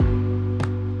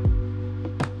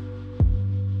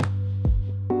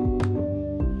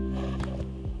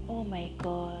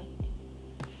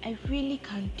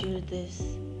do this.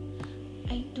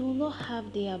 I do not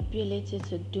have the ability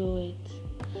to do it.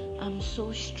 I'm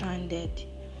so stranded.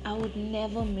 I would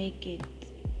never make it.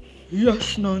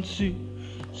 Yes, Nancy,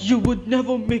 you would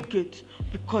never make it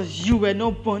because you were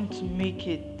not born to make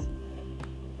it.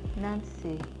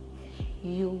 Nancy,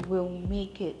 you will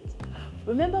make it.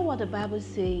 Remember what the Bible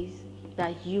says,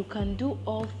 that you can do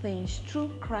all things through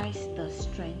Christ that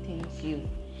strengthens you.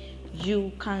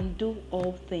 You can do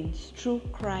all things through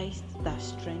Christ that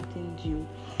strengthens you.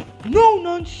 No,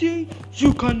 Nancy,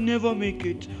 you can never make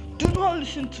it. Do not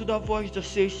listen to that voice that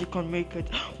says you can make it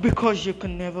because you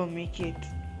can never make it.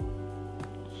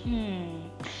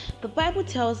 The Bible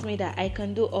tells me that I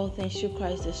can do all things through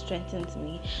Christ that strengthens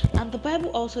me. And the Bible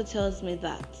also tells me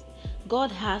that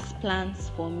God has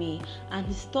plans for me, and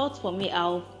his thoughts for me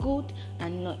are of good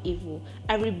and not evil.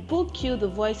 I rebuke you, the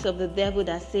voice of the devil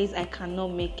that says I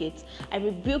cannot make it. I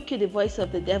rebuke you, the voice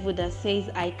of the devil that says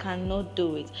I cannot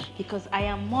do it, because I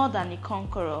am more than a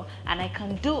conqueror, and I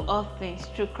can do all things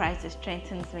through Christ that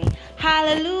strengthens me.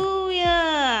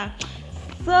 Hallelujah!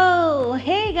 So,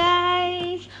 hey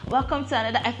guys, welcome to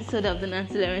another episode of the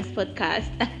Nancy Lawrence podcast.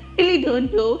 I really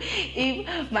don't know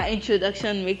if my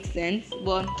introduction makes sense,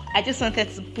 but I just wanted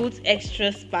to put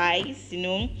extra spice,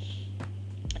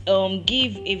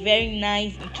 give a very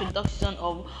nice introduction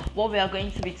of what we are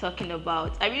going to be talking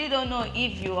about. I really don't know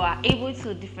if you are able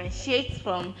to differentiate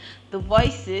from the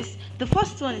voices. The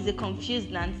first one is a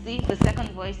confused Nancy. The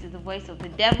second voice is the voice of the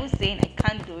devil saying I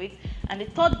can't do it. And the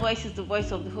third voice is the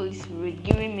voice of the Holy Spirit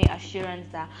giving me assurance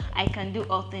that I can do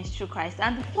all things through Christ.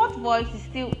 And the fourth voice is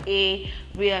still a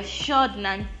reassured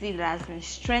Nancy that has been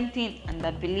strengthened and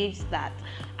that believes that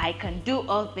I can do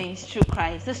all things through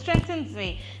Christ. It strengthens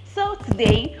me. So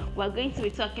today we're going to be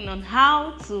talking on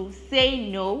how to say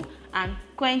no and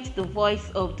quench the voice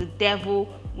of the devil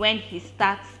when he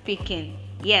starts speaking.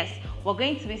 Yes, I'm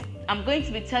going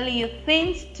to be telling you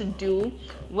things to do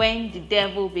when the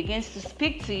devil begins to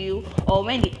speak to you, or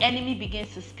when the enemy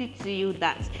begins to speak to you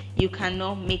that you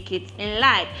cannot make it in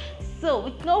life. So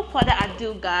with no further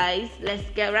ado, guys, let's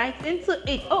get right into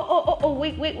it.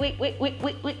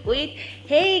 Wait.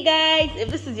 Hey guys, if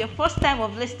this is your first time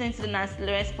of listening to the Nancy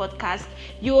Lawrence podcast,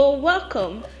 you are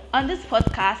welcome. On this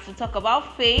podcast, we talk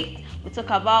about faith, we talk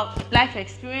about life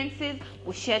experiences,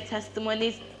 we share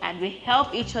testimonies, and we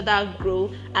help each other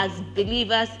grow as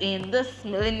believers in this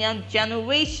millennial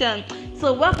generation.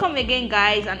 So welcome again,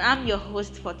 guys, and I'm your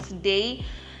host for today,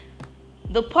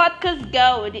 the podcast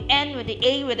girl with the N, with the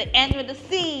A, with the N, with the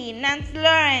C, Nancy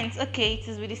Lawrence. Okay, it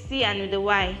is with the C and with the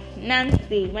Y.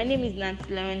 Nancy. My name is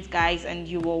Nancy Lawrence, guys, and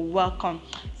you are welcome.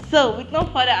 So, with no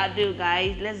further ado,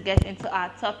 guys, let's get into our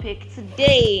topic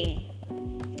today.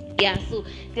 Yeah, so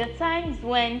there are times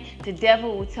when the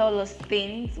devil will tell us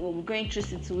things, when we're going through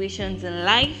situations in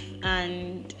life,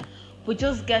 and we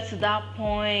just get to that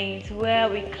point where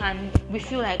we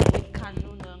feel like we can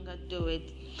no longer do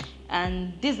it.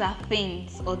 And these are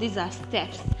things, or these are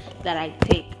steps that I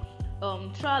take.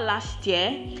 Throughout last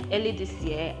year, early this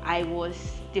year, I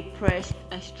was depressed.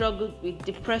 I struggled with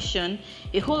depression.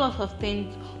 A whole lot of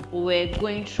things were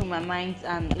going through my mind,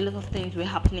 and a lot of things were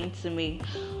happening to me.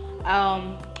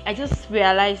 I just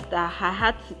realized that I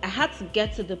had to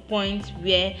get to the point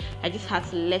where I just had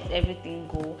to let everything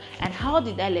go. And how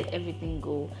did I let everything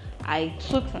go? I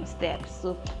took some steps.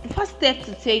 So the first step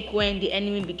to take when the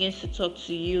enemy begins to talk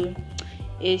to you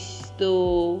is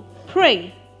to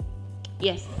pray.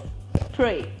 Yes,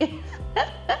 pray.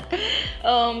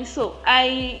 So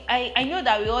I know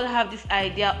that we all have this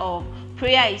idea of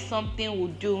prayer is something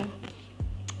we do.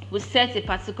 We set a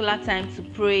particular time to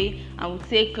pray and we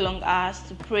take long hours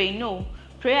to pray. No,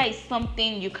 prayer is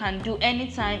something you can do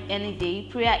anytime, any day.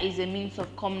 Prayer is a means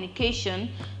of communication,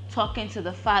 talking to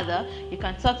the Father. You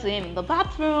can talk to him in the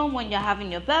bathroom when you're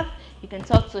having your bath. You can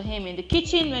talk to him in the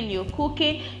kitchen when you're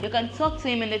cooking. You can talk to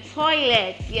him in the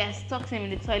toilet. Yes, talk to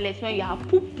him in the toilet when you have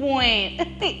poop point.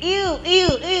 Ew,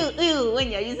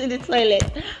 when you're using the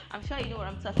toilet. I'm sure you know what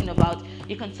I'm talking about.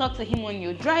 You can talk to him when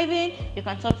you're driving. You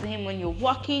can talk to him when you're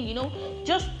walking.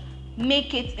 Just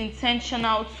make it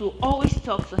intentional to always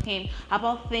talk to him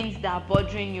about things that are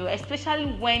bothering you, especially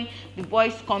when the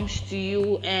voice comes to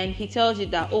you and he tells you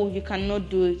that, oh, you cannot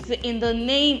do it. So in the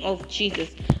name of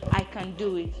Jesus, I can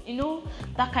do it.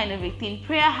 That kind of a thing.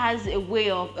 Prayer has a way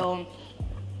of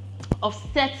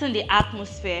setting the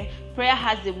atmosphere. Prayer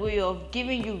has a way of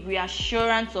giving you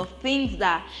reassurance of things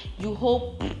that you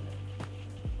hope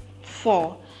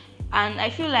for. And I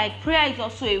feel like prayer is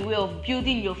also a way of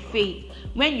building your faith.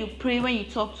 When you pray, when you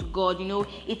talk to God,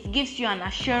 it gives you an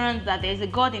assurance that there is a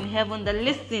God in heaven that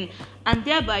listens, and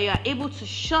thereby you are able to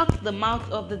shut the mouth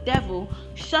of the devil,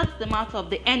 shut the mouth of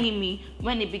the enemy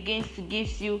when it begins to give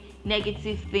you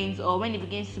negative things, or when it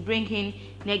begins to bring in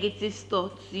negative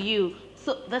thoughts to you.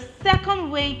 So the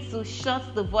second way to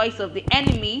shut the voice of the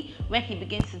enemy when he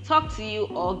begins to talk to you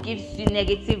or gives you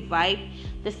negative vibe,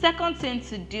 the second thing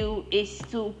to do is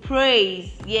to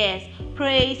praise. Yes,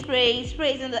 praise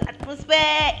in the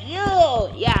atmosphere.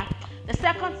 Yeah. The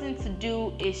second thing to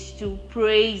do is to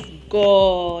praise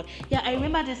God. Yeah, I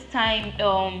remember this time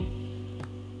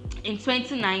in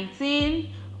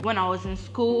 2019 when I was in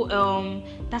school.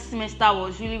 That semester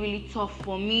was really tough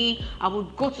for me. I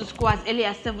would go to school as early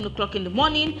as 7 o'clock in the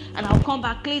morning, and I'll come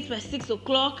back late by 6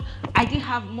 o'clock. I didn't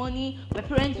have money. My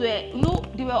parents were,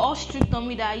 they were all strict on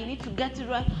me that you need to get it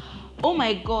right. Oh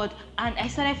my God. And I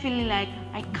started feeling like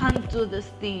I can't do this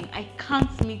thing. I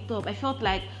can't meet up. I felt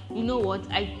like, you know what,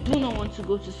 I do not want to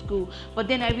go to school. But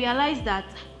then I realized that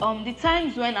the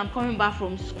times when I'm coming back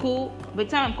from school, by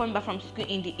the time I'm coming back from school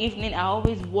in the evening, I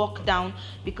always walk down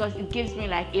because it gives me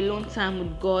like alone time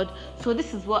with God. So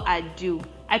this is what I do.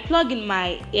 I plug in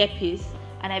my earpiece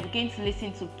and I begin to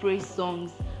listen to praise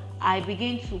songs. I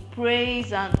begin to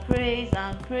praise and praise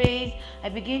and praise. I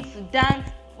begin to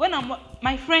dance. When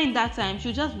my friend that time, she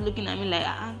would just be looking at me like,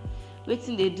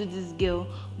 waiting they do this girl.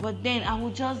 But then I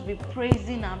would just be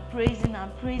praising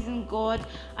God.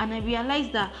 And I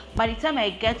realized that by the time I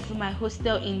get to my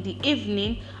hostel in the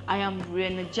evening, I am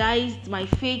re-energized, my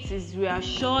faith is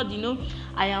reassured,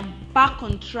 I am back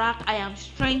on track, I am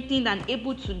strengthened and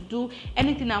able to do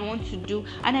anything I want to do.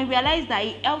 And I realized that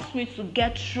it helps me to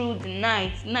get through the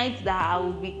nights that I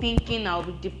will be thinking, I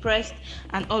will be depressed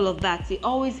and all of that. It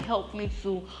always helped me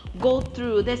to go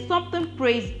through. There's something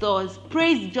praise does.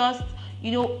 Praise just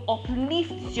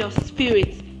uplifts your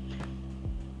spirit.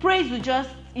 Praise will just,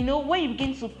 when you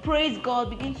begin to praise God,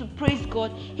 He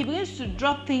begins to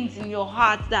drop things in your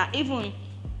heart that it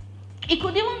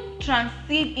could even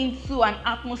transit into an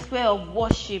atmosphere of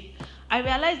worship. I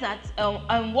realized that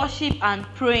worship and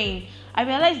praying, I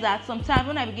realized that sometimes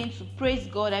when I begin to praise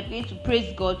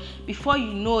God, before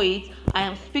you know it, I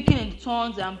am speaking in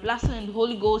tongues, I'm blasting in the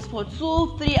Holy Ghost for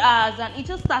 2-3 hours, and it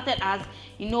just started as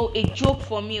a joke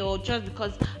for me, or just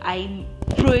because I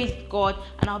praised God,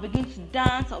 and I'll begin to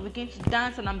dance,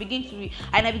 and I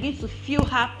begin to feel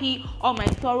happy. All my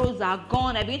sorrows are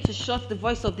gone. I begin to shut the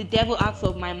voice of the devil out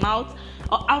of my mouth,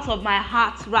 or out of my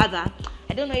heart rather.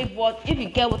 I don't know if you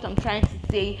get what I'm trying to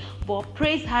say, but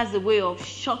praise has a way of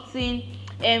shutting.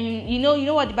 You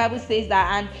know what the Bible says,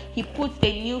 that and He puts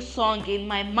a new song in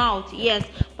my mouth. Yes,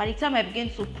 by the time I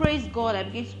begin to praise God,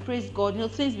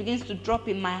 things begins to drop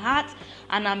in my heart,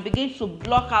 and I'm beginning to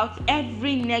block out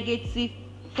every negative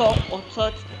thought or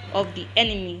thought of the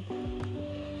enemy.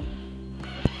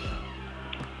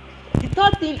 The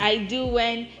third thing I do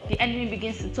when the enemy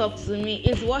begins to talk to me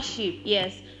is worship.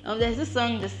 Yes, there's this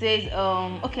song that says,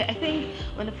 I think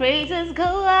when the praises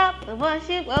go up, the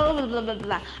worship, blah blah blah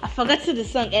blah. I forgot the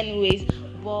song anyways.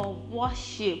 But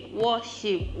worship.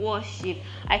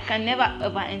 I can never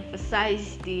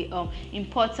overemphasize the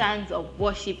importance of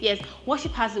worship. Yes,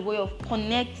 worship has a way of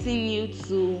connecting you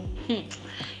to.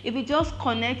 If it just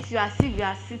connects you as if you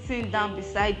are sitting down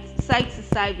side to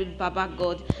side with Baba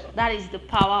God, that is the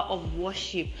power of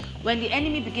worship. When the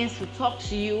enemy begins to talk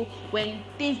to you, when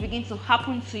things begin to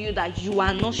happen to you that you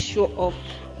are not sure of,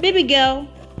 baby girl,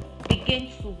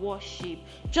 begin to worship.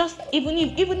 Just even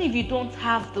if you don't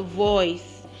have the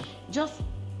voice, just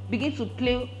begin to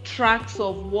play tracks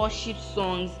of worship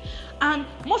songs. And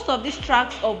most of these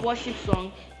tracks of worship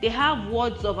songs, they have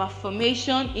words of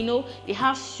affirmation, they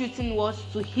have shooting words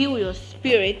to heal your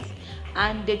spirit,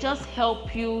 and they just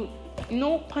help you,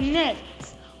 connect.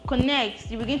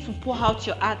 You begin to pour out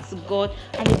your heart to God,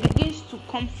 and it begins to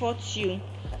comfort you.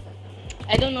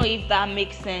 I don't know if that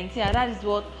makes sense. Yeah, that is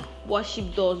what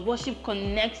worship does. Worship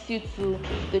connects you to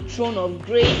the throne of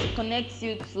grace. It connects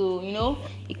you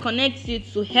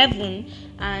to heaven.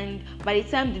 And by the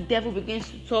time the devil begins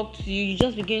to talk to you, you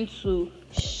just begin to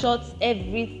shut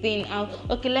everything out.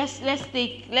 Okay, let's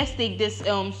take this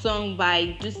song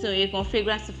by Justin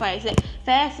Fragrance to Fire. It says,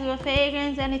 festival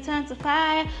fragrance and it turns to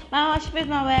fire. My worship is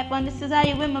my weapon. This is how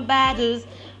you win my battles.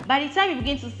 By the time you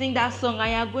begin to sing that song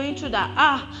and you're going through that,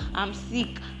 I'm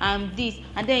sick, I'm this,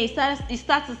 and then you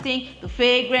start to sing, the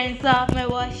fragrance of my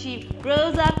worship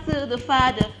rose up to the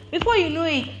Father. Before you know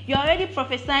it, you're already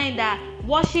prophesying that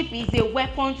worship is a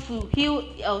weapon to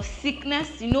heal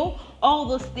sickness, all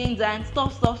those things and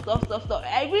stuff.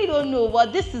 I really don't know,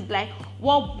 but this is like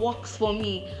what works for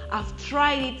me. I've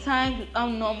tried it times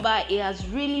without number. It has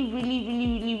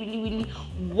really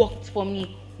worked for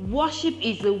me. Worship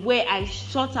is the way I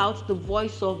shut out the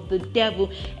voice of the devil,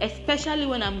 especially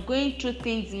when I'm going through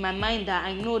things in my mind that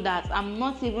I know that I'm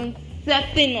not even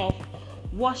certain of.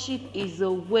 Worship is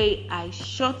the way I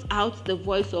shut out the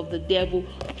voice of the devil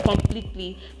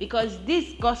completely, because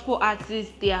these gospel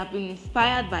artists, they have been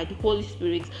inspired by the Holy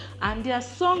Spirit, and their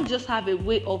songs just have a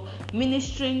way of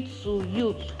ministering to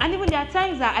you. And even there are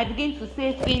times that I begin to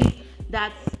say things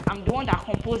that I'm the one that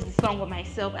composed the song for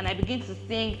myself, and I begin to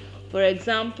sing. For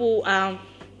example,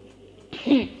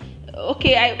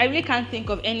 okay, I really can't think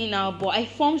of any now, but I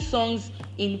form songs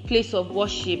in place of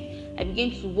worship. I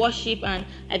begin to worship and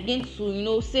I begin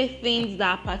to, say things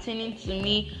that are pertaining to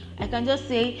me. I can just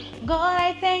say, God,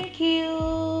 I thank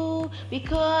you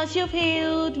because you've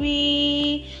healed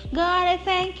me. God, I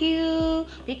thank you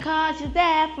because you're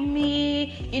there for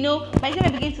me. By the time I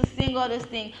begin to sing all those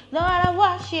things, Lord, I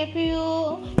worship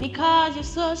you because you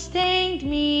sustained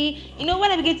me.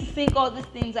 When I begin to sing all these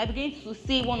things, I begin to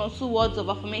say one or two words of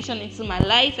affirmation into my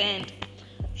life, and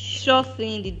sure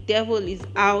thing, the devil is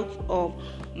out of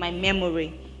my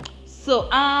memory. So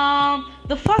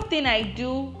the first thing I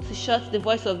do to shut the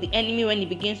voice of the enemy when he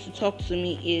begins to talk to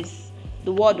me is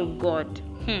the word of God.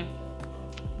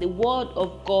 The word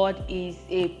of God is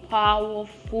a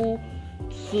powerful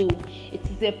tool. It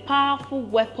is a powerful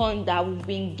weapon that we've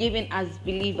been given as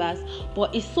believers,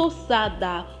 but it's so sad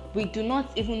that we do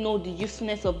not even know the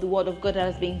usefulness of the word of God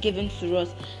that has been given to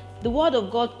us. The word of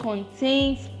God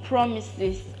contains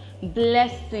promises,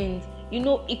 blessings.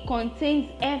 It contains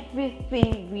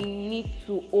everything we need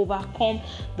to overcome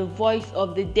the voice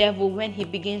of the devil when he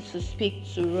begins to speak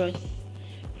to us.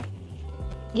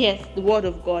 Yes, the word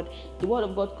of God. The word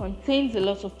of God contains a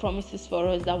lot of promises for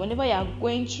us, that whenever you are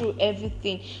going through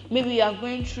everything, maybe you are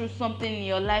going through something in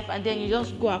your life, and then you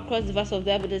just go across the verse of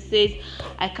the Bible that says,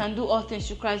 I can do all things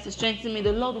through Christ to strengthen me.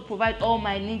 The Lord will provide all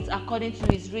my needs according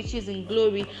to his riches in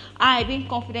glory. I, being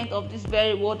confident of this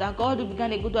very word, that God who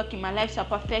began a good work in my life shall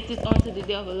perfect it unto the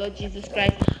day of the Lord Jesus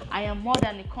Christ. I am more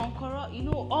than a conqueror.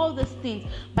 All these things.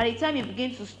 By the time you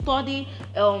begin to study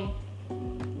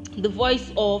the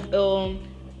voice of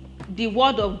the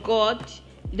word of God,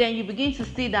 then you begin to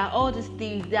see that all these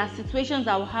things, there are situations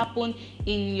that will happen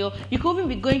in you could even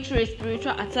be going through a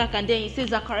spiritual attack, and then you say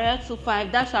Zechariah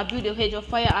 2:5, thou shalt build a hedge of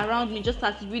fire around me, just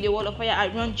as you build a wall of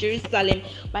fire around Jerusalem.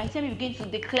 By the time you begin to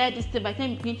declare this thing, by the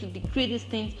time you begin to decree these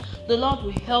things, the Lord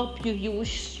will help you, he will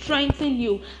strengthen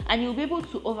you, and you'll be able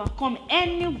to overcome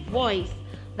any voice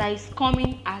that is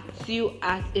coming at you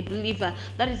as a believer.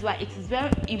 That is why it is very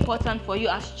important for you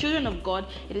as children of God.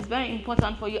 It is very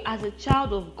important for you as a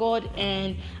child of God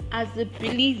and as a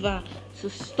believer to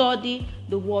study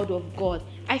the word of God.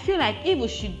 I feel like if we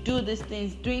should do these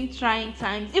things during trying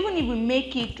times, even if we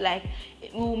make it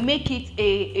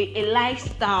a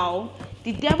lifestyle,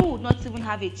 the devil would not even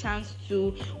have a chance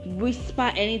to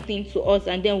whisper anything to us,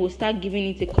 and then we'll start giving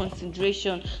it a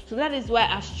consideration. So that is why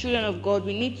as children of God,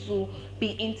 we need to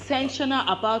be intentional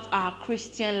about our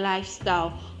Christian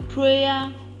lifestyle.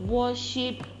 Prayer,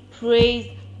 worship, praise,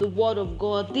 the word of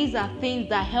God. These are things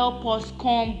that help us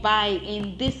come by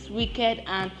in this wicked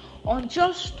and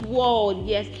unjust world.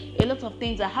 Yes, a lot of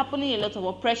things are happening, a lot of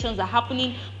oppressions are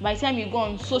happening. By the time you go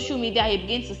on social media, you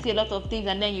begin to see a lot of things,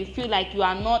 and then you feel like you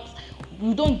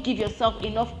don't give yourself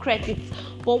enough credit.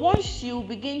 But once you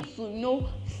begin to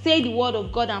say the word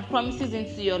of God and promises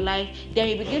into your life, then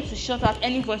you begin to shut out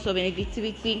any voice of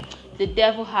negativity the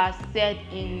devil has said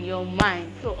in your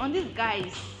mind. So on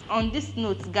this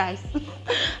note, guys,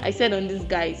 I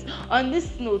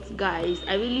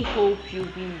really hope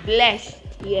you've been blessed.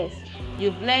 Yes,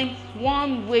 you've learned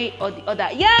one way or the other.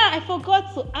 Yeah, I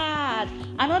forgot to add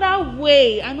another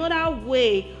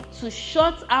way to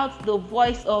shut out the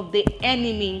voice of the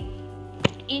enemy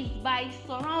is by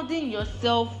surrounding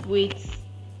yourself with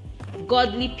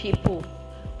godly people,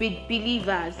 with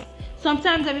believers.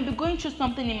 Sometimes I may be going through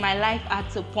something in my life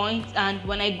at a point, and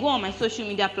when I go on my social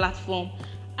media platform,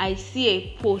 I see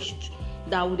a post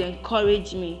that would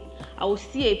encourage me. I will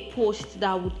see a post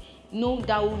that would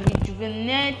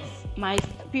rejuvenate my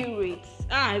spirit.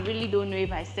 I really don't know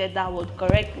if I said that word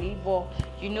correctly, but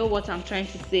you know what I'm trying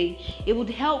to say. It would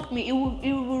help me. It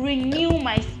will renew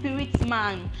my spirit,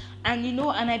 man. And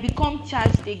I become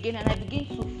charged again, and I begin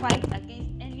to fight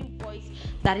against any voice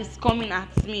that is coming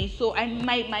at me. So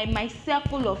my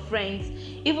circle of friends,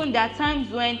 even there are times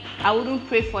when I wouldn't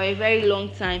pray for a very long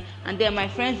time, and then my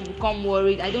friends become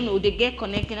worried. I don't know, they get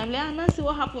connected. I'm like, Nancy,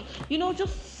 what happened?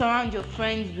 Just surround your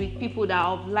friends with people that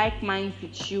are of like minds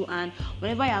with you, and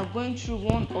whenever you are going through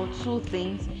one or two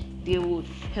things, they would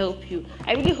help you.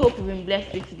 I really hope you've been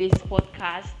blessed with today's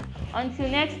podcast. Until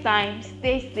next time,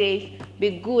 stay safe,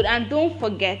 be good, and don't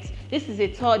forget, there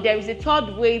is a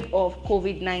third wave of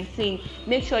COVID-19.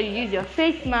 Make sure you use your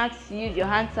face masks, use your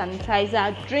hand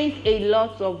sanitizer, drink a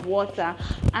lot of water,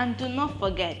 and do not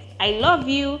forget, I love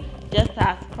you just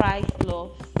as Christ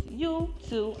loves you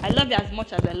too. I love you as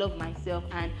much as I love myself,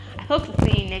 and I hope to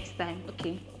see you next time.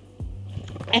 Okay,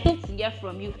 I hope to hear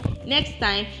from you next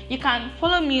time. You can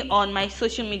follow me on my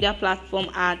social media platform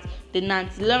at the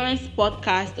Nancy Lawrence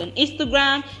Podcast on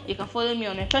Instagram. You can follow me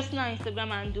on my personal Instagram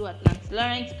handle at Nancy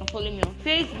Lawrence. You can follow me on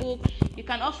Facebook. You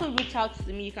can also reach out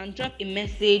to me. You can drop a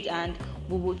message and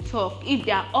we will talk. If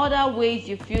there are other ways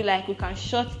you feel like we can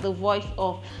shut the voice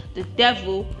of the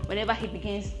devil whenever he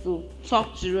begins to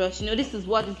talk to us, this is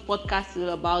what this podcast is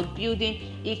about: building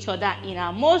each other in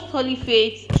our most holy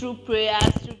faith through prayers,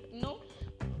 through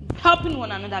helping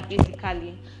one another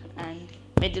basically. And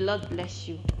may the Lord bless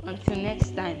you. Until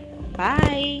next time,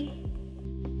 bye.